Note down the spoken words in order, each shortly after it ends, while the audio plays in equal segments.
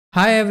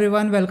Hi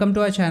everyone, welcome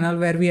to our channel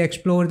where we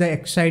explore the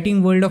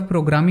exciting world of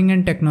programming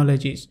and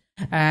technologies.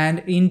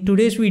 And in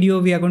today's video,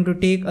 we are going to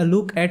take a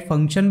look at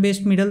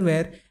function-based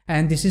middleware,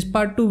 and this is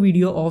part 2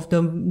 video of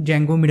the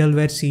Django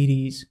middleware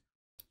series.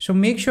 So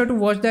make sure to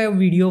watch the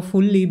video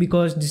fully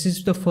because this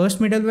is the first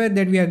middleware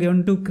that we are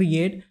going to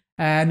create,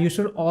 and you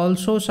should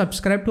also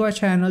subscribe to our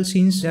channel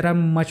since there are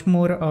much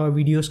more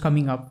videos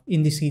coming up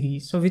in the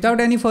series. So without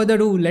any further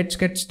ado, let's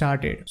get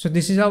started. So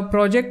this is our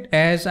project,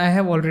 as I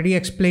have already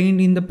explained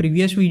in the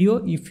previous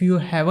video. If you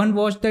haven't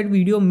watched that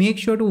video, make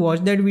sure to watch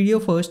that video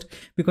first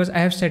because I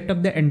have set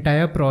up the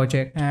entire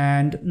project.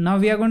 And now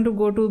we are going to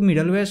go to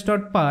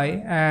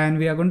middlewares.py and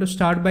we are going to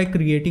start by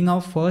creating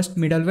our first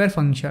middleware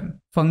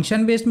function.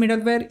 Function-based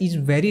middleware is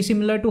very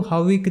similar to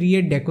how we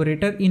create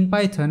decorator in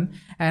Python,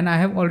 and I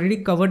have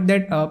already covered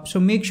that up. So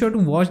make sure to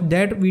watch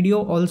that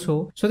video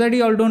also so that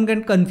you all don't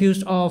get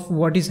confused of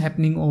what is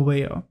happening over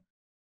here.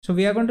 So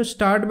we are going to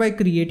start by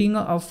creating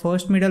a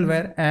first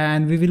middleware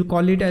and we will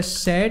call it as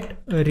set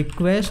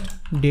request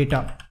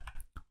data.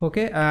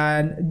 Okay,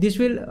 and this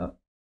will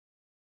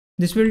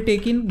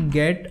take in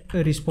get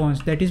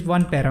response, that is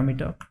one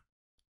parameter.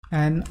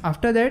 And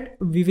after that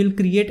we will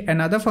create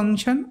another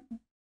function,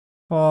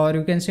 or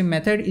you can say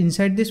method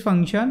inside this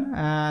function,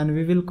 and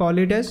we will call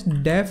it as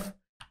def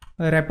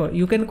wrapper.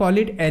 You can call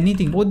it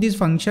anything. Both these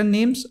function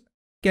names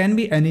can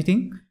be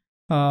anything,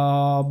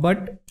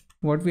 but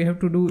what we have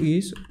to do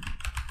is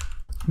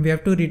we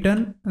have to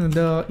return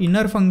the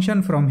inner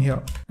function from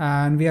here,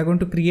 and we are going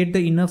to create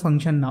the inner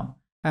function now,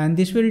 and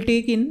this will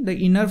take in the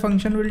inner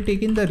function will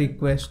take in the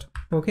request.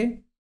 Okay,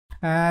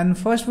 and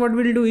first what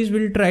we'll do is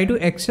we'll try to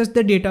access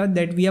the data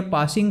that we are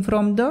passing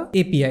from the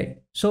API.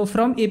 So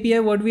from API,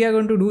 what we are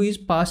going to do is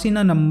pass in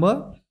a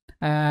number,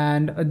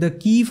 and the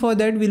key for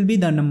that will be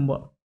the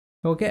number.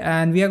 Okay,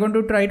 and we are going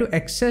to try to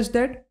access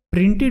that,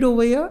 print it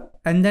over here,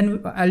 and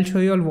then I'll show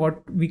you all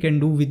what we can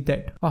do with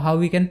that or how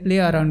we can play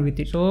around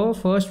with it. So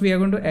first we are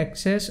going to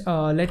access,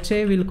 let's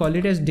say we'll call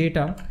it as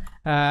data,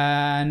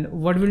 and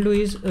what we'll do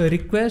is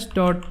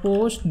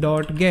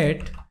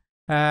request.post.get,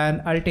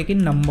 and I'll take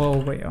in number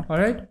over here. All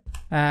right,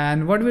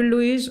 and what we'll do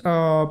is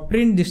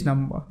print this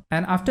number,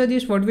 and after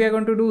this what we are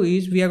going to do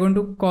is we are going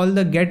to call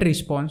the get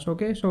response.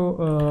 Okay,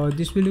 so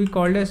this will be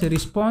called as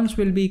response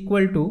will be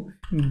equal to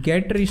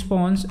get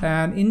response,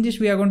 and in this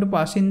we are going to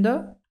pass in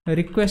the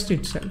request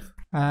itself,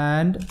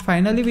 and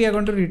finally we are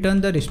going to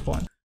return the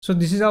response. So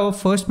this is our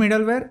first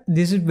middleware.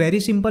 This is very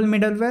simple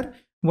middleware.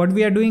 What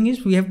we are doing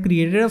is we have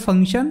created a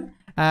function,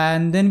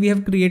 and then we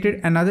have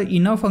created another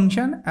inner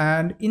function,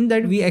 and in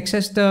that we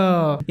access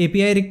the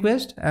API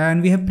request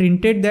and we have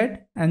printed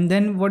that, and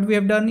then what we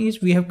have done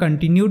is we have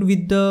continued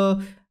with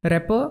the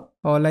wrapper,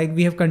 or like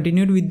we have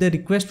continued with the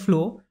request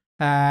flow,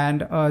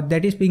 and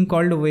that is being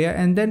called over here,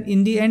 and then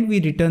in the end we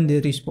return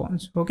the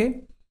response.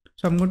 Okay,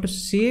 so I'm going to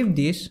save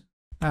this,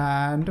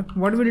 and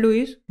what we'll do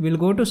is we'll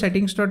go to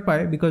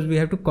settings.py because we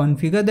have to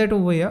configure that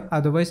over here,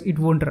 otherwise it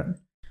won't run.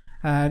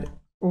 And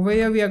over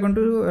here we are going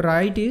to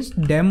write is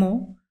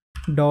demo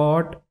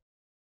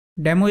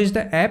is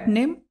the app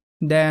name,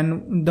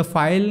 then the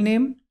file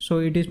name, so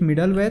it is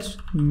middlewares,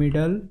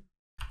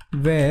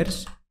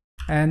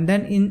 and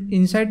then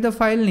inside the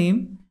file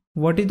name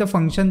what is the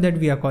function that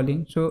we are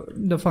calling. So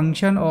the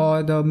function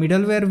or the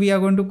middleware we are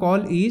going to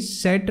call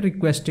is set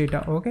request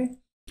data. Okay,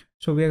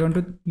 so we are going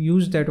to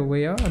use that over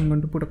here. I'm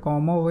going to put a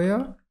comma over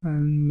here,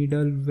 and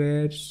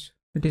middlewares,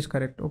 it is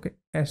correct. Okay,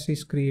 S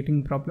is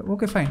creating problem.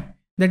 Okay, fine,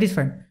 that is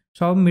fine.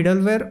 So our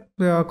middleware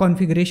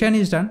configuration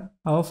is done.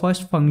 Our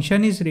first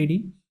function is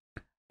ready.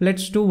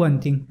 Let's do one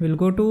thing. We'll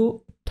go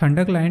to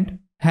Thunder client,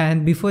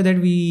 and before that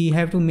we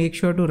have to make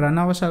sure to run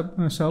our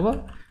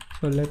server.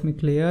 So let me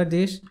clear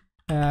this,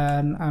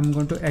 and I'm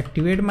going to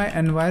activate my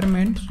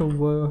environment.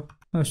 So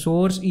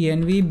source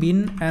env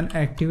bin and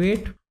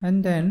activate,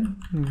 and then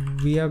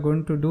we are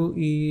going to do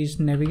is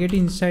navigate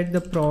inside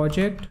the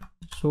project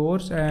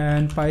source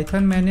and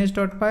python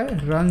manage.py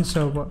run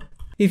server.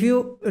 If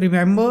you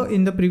remember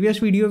in the previous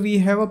video, we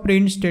have a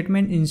print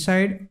statement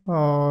inside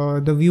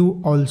the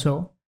view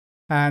also,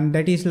 and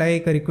that is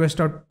like a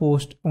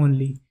request.post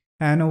only.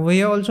 And over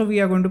here also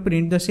we are going to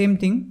print the same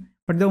thing,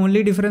 but the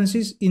only difference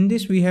is in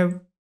this we have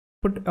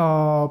put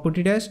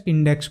it as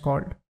index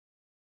called.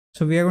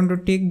 So we are going to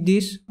take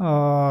this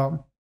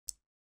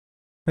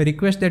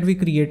request that we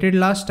created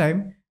last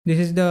time. This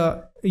is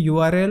the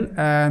URL,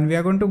 and we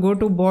are going to go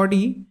to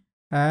body,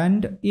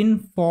 and in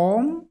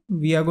form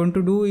we are going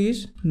to do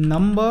is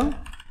number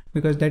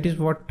because that is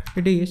what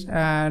it is,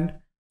 and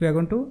we are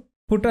going to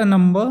put a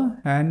number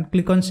and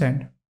click on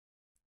send.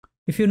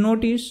 If you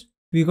notice,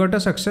 we got a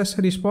success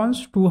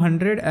response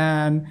 200,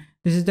 and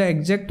this is the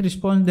exact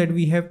response that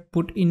we have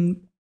put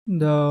in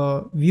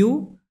the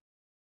view.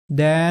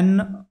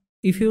 Then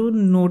if you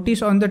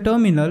notice on the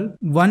terminal,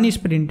 1 is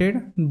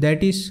printed,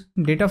 that is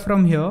data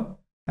from here,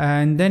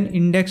 and then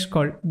index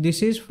called,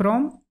 this is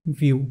from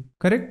view,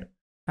 correct?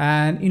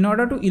 And in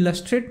order to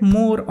illustrate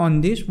more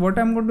on this, what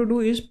I'm going to do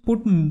is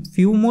put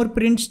few more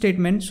print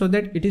statements so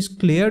that it is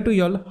clear to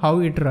y'all how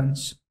it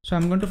runs. So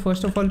I'm going to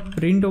first of all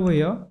print over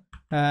here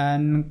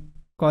and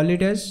call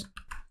it as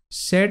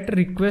set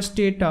request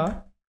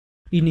data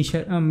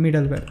initial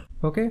middleware.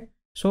 Okay,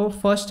 so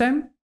first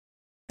time,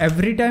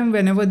 every time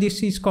whenever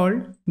this is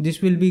called,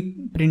 this will be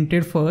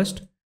printed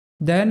first.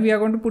 Then we are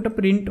going to put a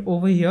print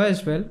over here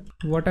as well.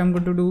 What I'm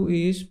going to do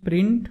is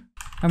print,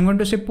 I'm going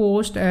to say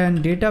post,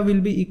 and data will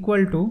be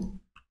equal to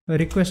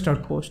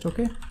request.post.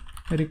 Okay,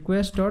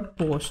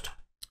 request.post,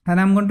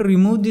 and I'm going to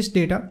remove this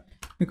data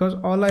because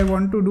all I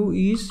want to do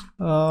is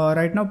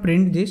right now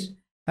print this.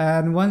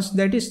 And once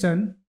that is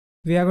done,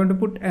 we are going to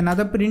put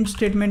another print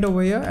statement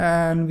over here,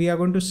 and we are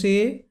going to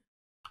say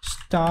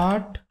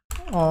start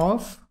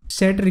of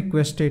set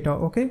request data.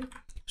 Okay,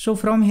 so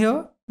from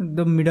here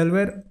the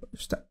middleware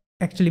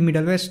actually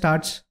middleware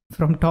starts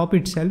from top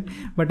itself,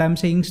 but I'm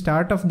saying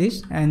start of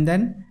this and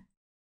then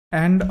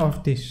end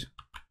of this,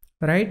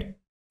 right?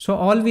 So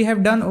all we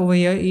have done over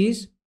here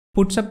is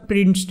puts a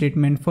print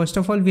statement. First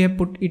of all, we have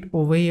put it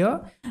over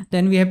here,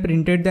 then we have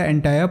printed the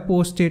entire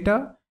post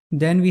data,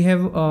 then we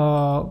have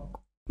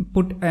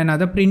put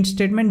another print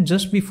statement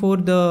just before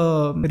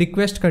the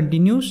request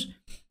continues,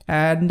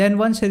 and then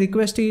once a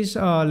request is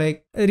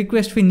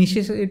request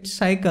finishes its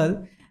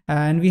cycle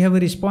and we have a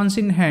response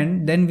in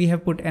hand, then we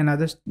have put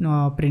another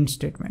print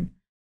statement.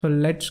 So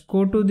let's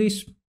go to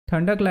this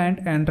Thunder client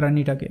and run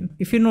it again.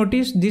 If you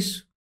notice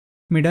this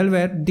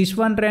middleware, this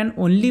one ran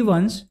only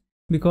once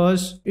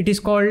because it is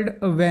called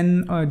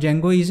when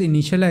Django is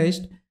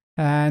initialized,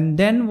 and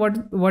then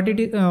what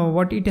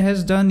it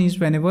has done is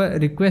whenever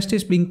request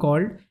is being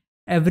called,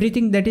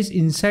 everything that is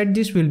inside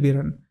this will be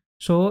run.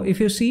 So if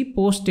you see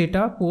post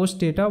data,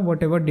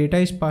 whatever data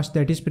is passed,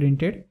 that is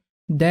printed.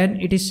 Then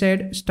it is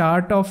said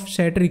start of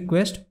set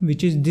request,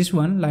 which is this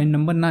one, line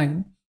number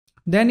 9.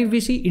 Then if we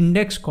see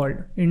index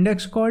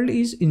called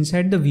is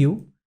inside the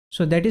view,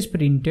 so that is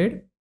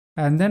printed.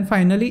 And then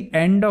finally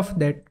end of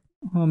that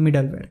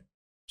middleware,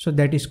 so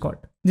that is called.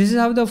 This is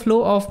how the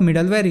flow of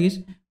middleware is.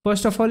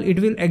 First of all, it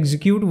will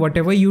execute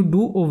whatever you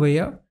do over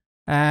here,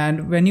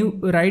 and when you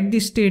write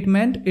this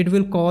statement, it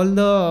will call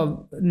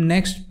the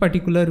next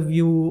particular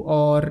view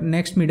or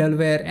next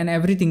middleware, and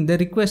everything, the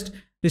request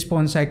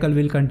response cycle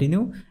will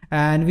continue,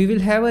 and we will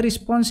have a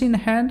response in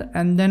hand,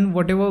 and then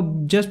whatever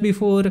just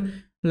before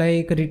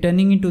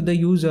returning it to the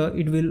user,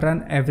 it will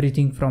run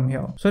everything from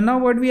here. So now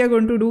what we are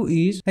going to do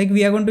is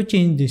we are going to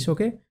change this.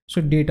 Okay,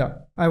 so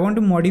data, I want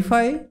to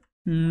modify,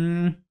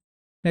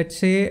 let's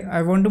say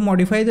I want to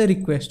modify the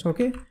request.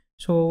 Okay,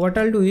 so what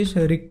I'll do is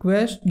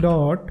request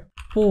dot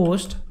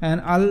post,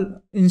 and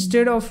I'll,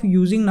 instead of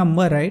using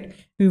number, right,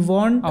 we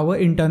want our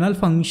internal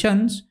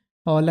functions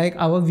or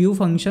our view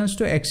functions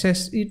to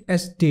access it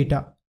as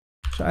data.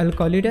 So I'll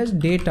call it as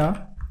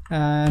data,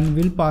 and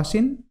we'll pass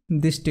in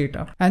this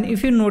data. And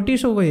if you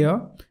notice over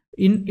here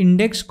in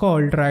index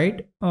called,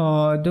 right,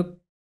 the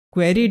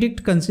query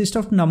dict consists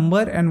of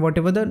number and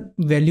whatever the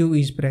value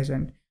is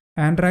present.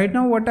 And right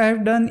now what I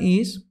have done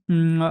is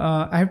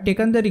I have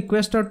taken the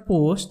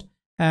request.post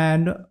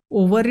and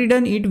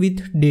overridden it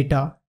with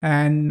data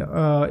and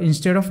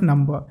instead of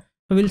number.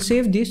 So we'll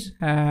save this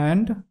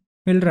and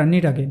we'll run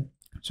it again.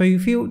 So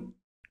if you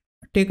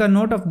take a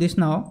note of this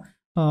now,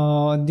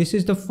 this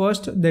is the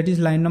first, that is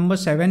line number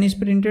 7 is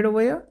printed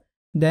over here.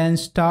 Then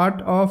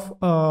start of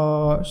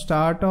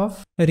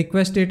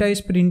request data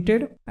is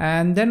printed,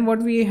 and then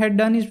what we had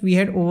done is we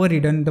had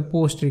overridden the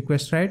post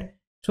request, right?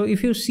 So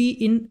if you see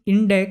in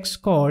index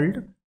called,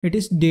 it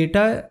is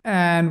data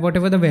and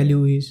whatever the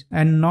value is,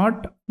 and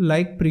not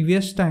like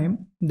previous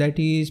time, that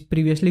is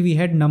previously we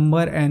had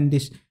number and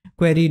this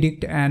query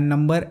dict and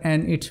number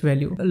and its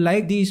value.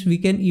 Like this, we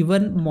can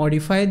even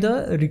modify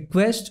the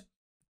request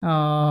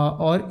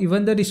or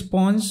even the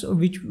response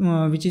which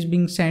is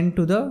being sent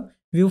to the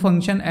view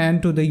function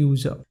and to the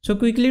user. So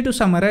quickly to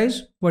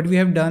summarize what we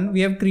have done,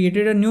 we have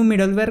created a new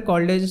middleware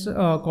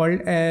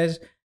called as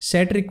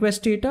set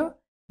request data.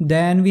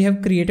 Then we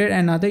have created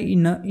another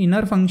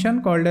inner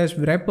function called as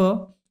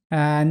wrapper,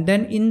 and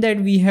then in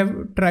that we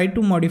have tried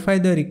to modify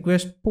the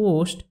request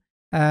post,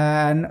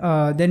 and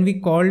then we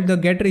called the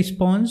get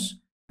response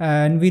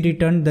and we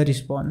returned the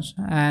response,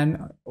 and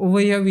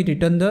over here we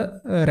return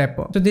the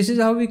wrapper. So this is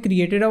how we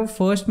created our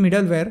first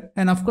middleware.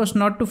 And of course,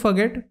 not to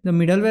forget the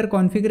middleware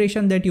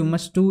configuration that you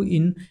must do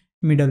in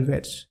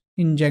middlewares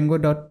in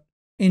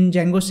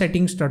Django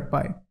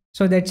settings.py.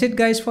 So that's it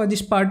guys for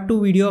this part 2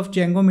 video of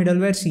Django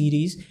middleware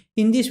series.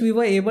 In this we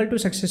were able to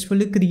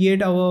successfully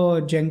create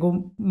our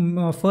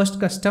Django first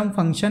custom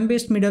function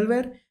based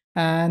middleware,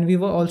 and we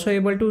were also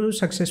able to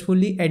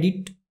successfully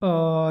edit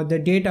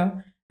the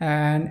data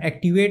and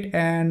activate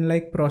and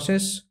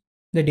process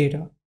the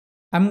data.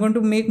 I'm going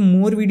to make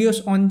more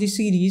videos on this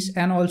series,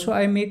 and also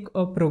I make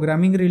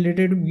programming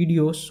related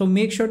videos. So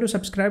make sure to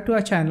subscribe to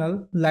our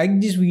channel,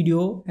 like this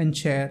video and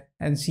share,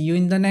 and see you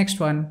in the next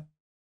one.